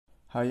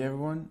Hi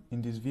everyone,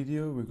 in this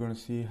video we're going to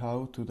see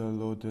how to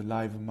download the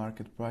live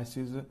market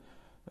prices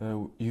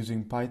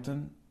using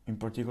Python. In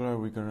particular,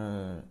 we're going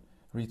to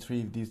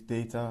retrieve this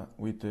data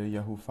with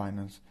Yahoo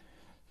Finance.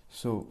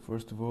 So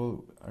first of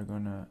all, I'm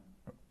going to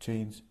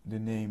change the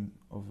name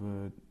of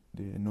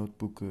the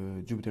notebook,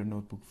 Jupyter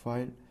notebook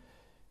file.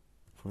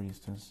 For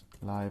instance,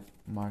 live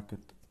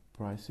market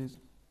prices.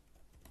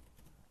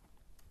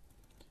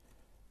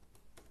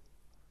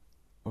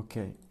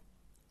 Okay.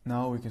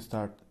 Now we can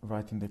start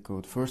writing the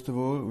code. First of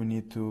all, we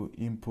need to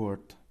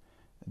import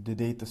the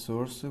data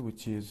source,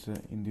 which is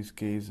in this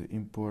case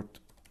import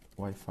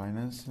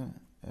yfinance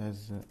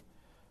as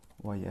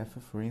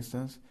yf, for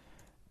instance,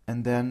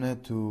 and then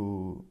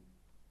to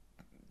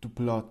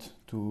plot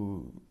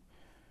to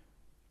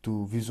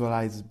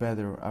visualize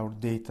better our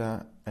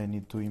data, I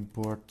need to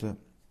import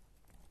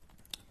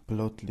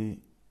plotly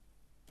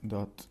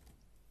dot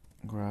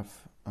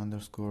graph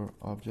underscore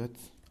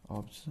objects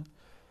obs,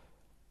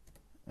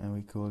 and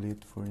we call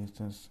it, for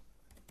instance,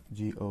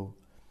 go.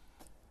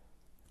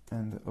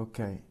 And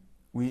okay,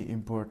 we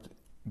import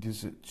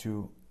these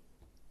two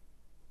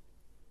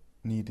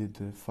needed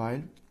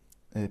file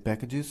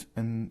packages.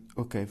 And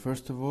okay,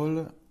 first of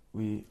all,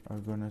 we are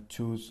gonna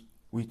choose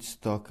which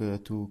stock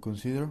to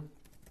consider.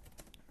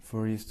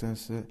 For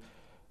instance,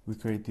 we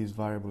create this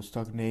variable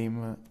stock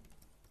name,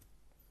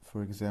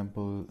 for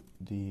example,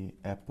 the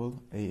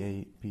Apple,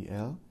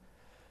 AAPL.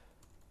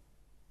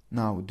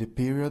 Now, the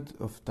period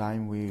of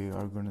time we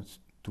are going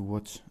to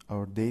watch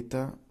our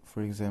data,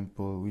 for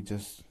example, we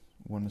just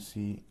want to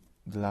see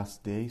the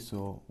last day,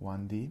 so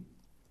 1D,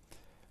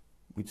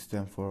 which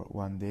stands for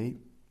 1 day.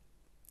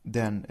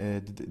 Then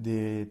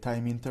the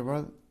time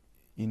interval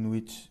in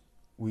which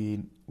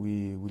we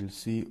will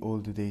see all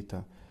the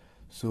data,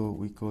 so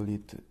we call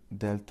it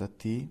delta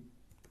t.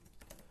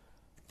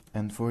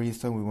 And for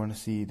instance, we want to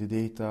see the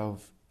data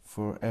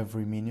for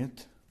every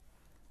minute.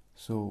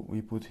 So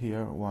we put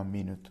here 1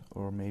 minute,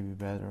 or maybe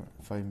better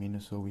 5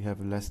 minutes, so we have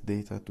less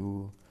data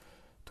to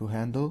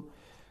handle.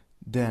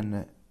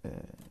 Then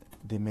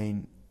the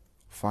main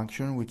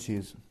function, which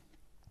is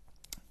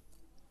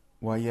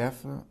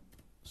yf,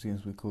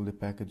 since we call the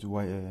package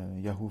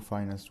Yahoo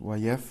Finance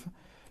yf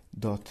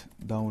dot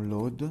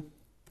download.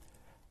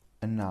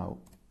 And now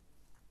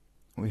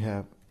we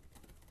have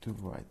to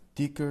write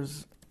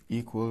tickers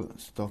equal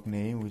stock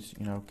name, which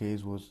in our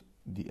case was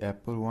the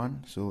Apple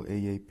one, so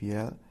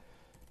AAPL.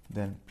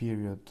 Then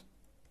period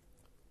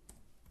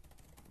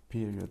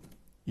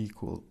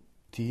equal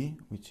t,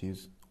 which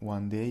is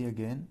 1 day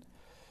again,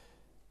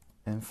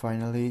 and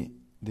finally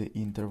the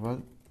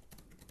interval,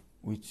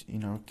 which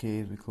in our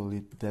case we call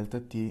it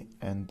delta t,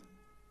 and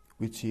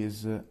which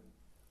is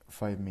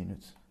 5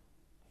 minutes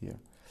here.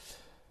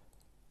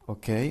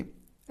 Okay,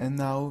 and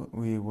now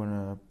we want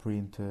to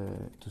print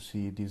to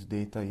see this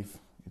data if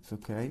it's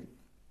okay.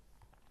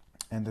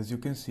 And as you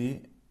can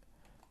see,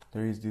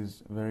 there is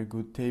this very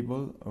good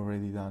table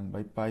already done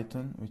by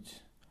Python,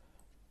 which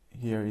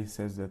here it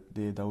says that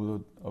the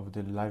download of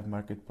the live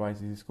market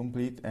prices is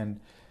complete. And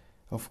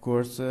of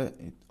course,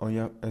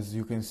 as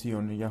you can see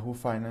on Yahoo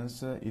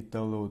Finance, it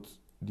downloads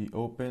the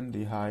open,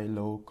 the high,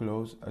 low,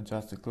 close,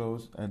 adjusted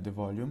close, and the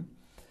volume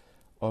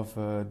of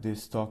the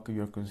stock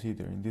you're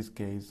considering. In this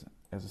case,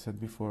 as I said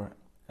before,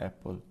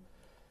 Apple.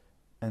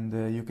 And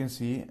you can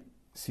see,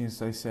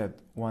 since I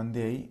said 1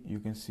 day,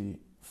 you can see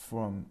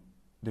from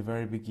the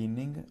very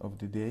beginning of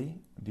the day,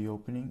 the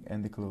opening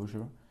and the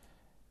closure,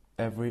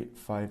 every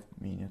 5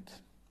 minutes.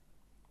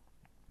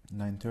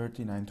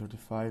 9:30,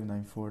 9:35,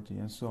 9:40,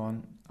 and so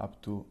on,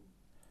 up to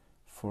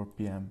 4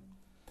 p.m.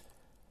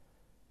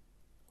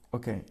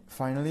 Okay,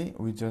 finally,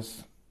 we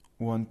just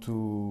want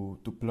to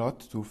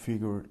plot, to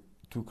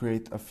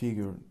create a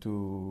figure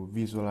to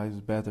visualize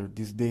better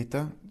this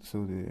data,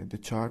 so the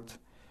chart.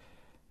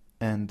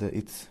 And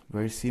it's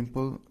very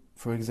simple.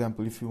 For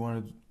example, if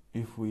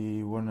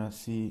we wanna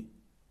see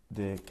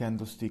the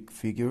candlestick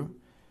figure,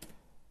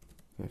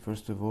 okay,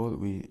 first of all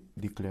we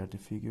declare the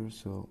figure,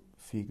 so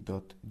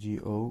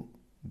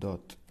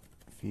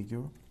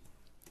fig.go.figure.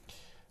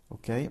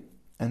 Okay,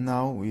 and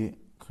now we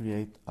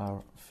create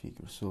our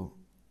figure, so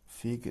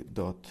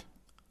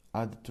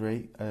fig.add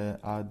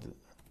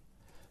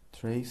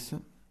trace,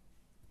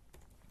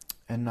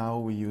 and now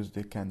we use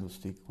the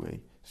candlestick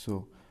way,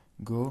 so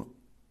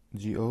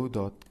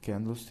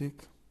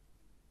go.candlestick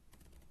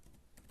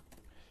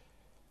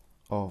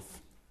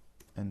of,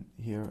 and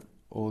here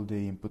all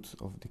the inputs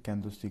of the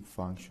candlestick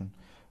function,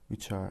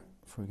 which are,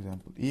 for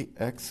example,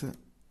 x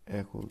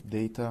equal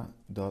data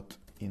dot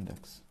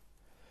index,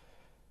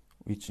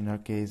 which in our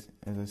case,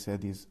 as I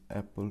said, is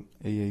Apple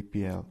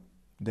AAPL.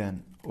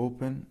 Then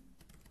open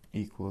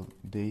equal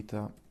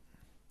data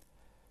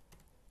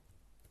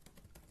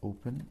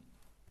open.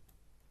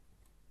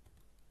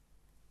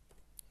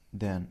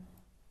 Then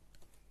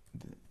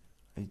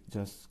I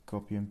just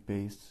copy and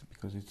paste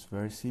because it's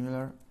very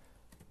similar.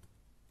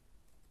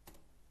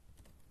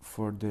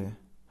 For the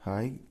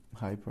high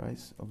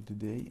price of the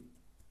day,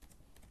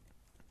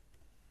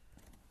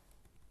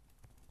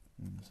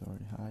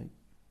 high,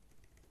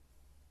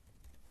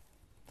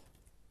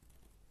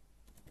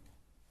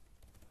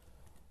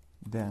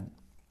 Then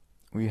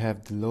we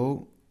have the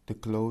low, the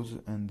close,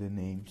 and the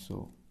name.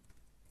 So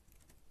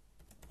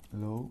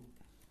low.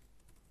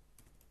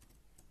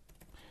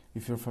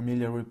 If you're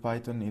familiar with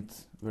Python,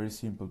 it's very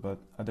simple, but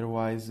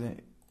otherwise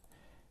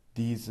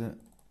these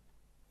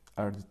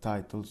are the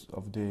titles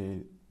of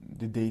the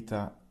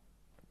data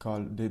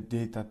the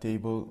data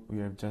table we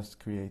have just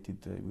created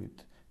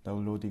with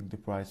downloading the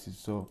prices.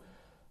 So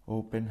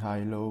open,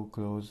 high, low,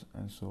 close,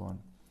 and so on.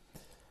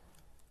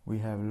 We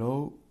have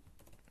low,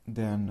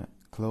 then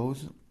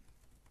close,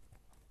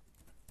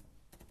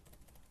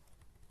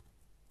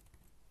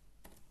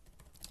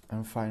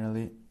 and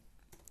finally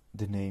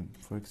the name.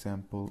 For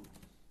example,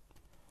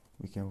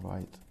 we can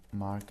write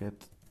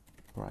market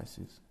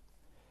prices,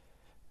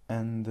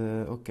 and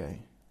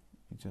okay,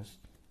 just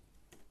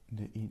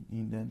the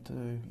indent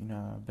in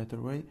a better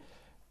way,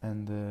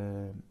 and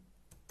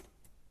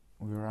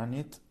we run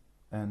it,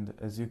 and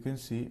as you can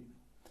see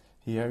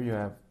here you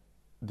have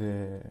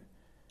the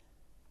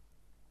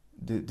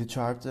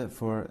chart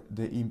for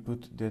the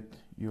input that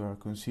you are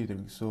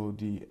considering. So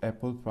the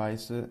Apple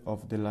price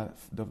of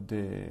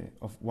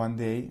of 1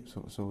 day,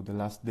 so the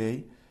last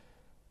day,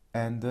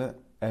 and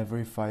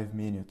every 5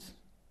 minutes.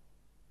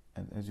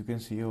 And as you can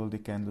see, all the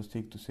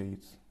candlestick to say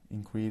it's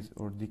increase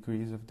or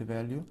decrease of the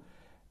value.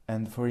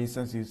 And for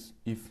instance,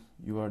 if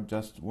you are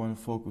just want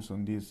to focus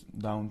on this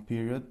down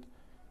period,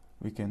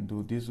 we can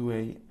do this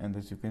way, and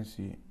as you can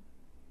see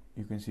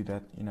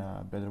that in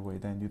a better way.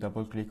 Then you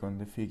double click on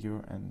the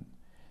figure and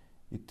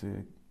it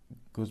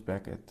goes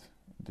back at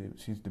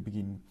since the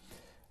beginning.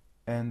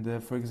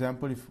 And for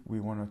example, if we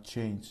want to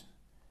change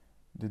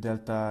the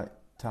delta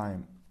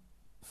time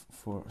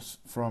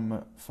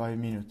from 5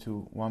 minutes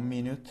to 1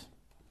 minute,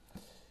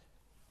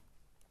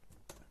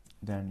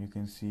 then you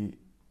can see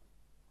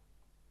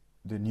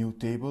the new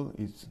table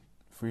is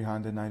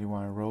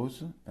 391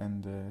 rows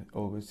and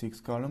over 6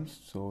 columns,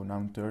 so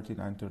 930,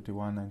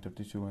 931,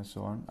 932, and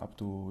so on up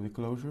to the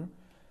closure.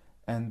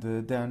 And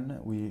then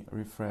we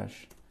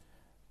refresh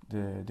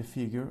the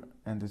figure,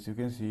 and as you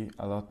can see,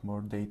 a lot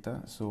more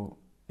data. So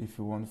if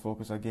you want to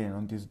focus again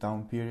on this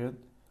down period,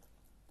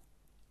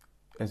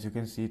 as you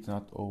can see, it's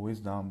not always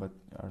down, but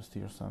there are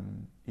still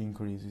some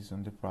increases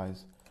on the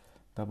price.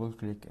 Double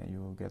click and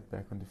you will get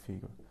back on the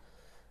figure.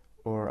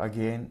 Or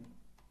again,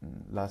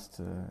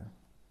 last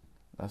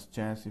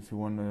chance, if you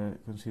want to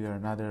consider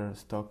another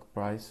stock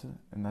price,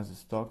 another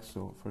stock,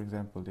 so for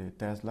example the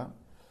Tesla,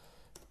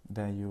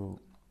 then you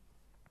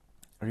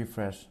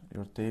refresh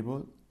your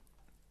table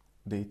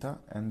data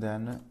and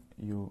then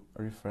you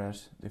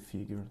refresh the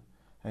figure.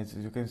 As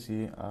you can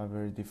see, a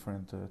very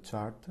different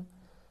chart.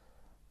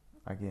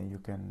 Again, you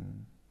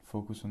can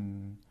focus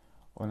on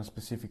a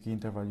specific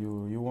interval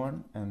you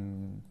want,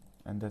 and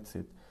that's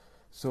it.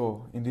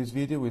 So in this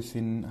video we've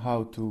seen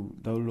how to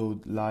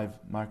download live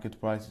market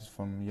prices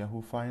from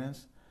Yahoo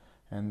Finance,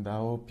 and I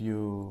hope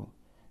you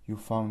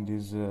found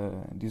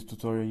this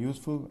tutorial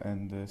useful,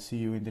 and see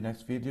you in the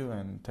next video,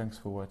 and thanks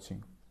for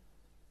watching.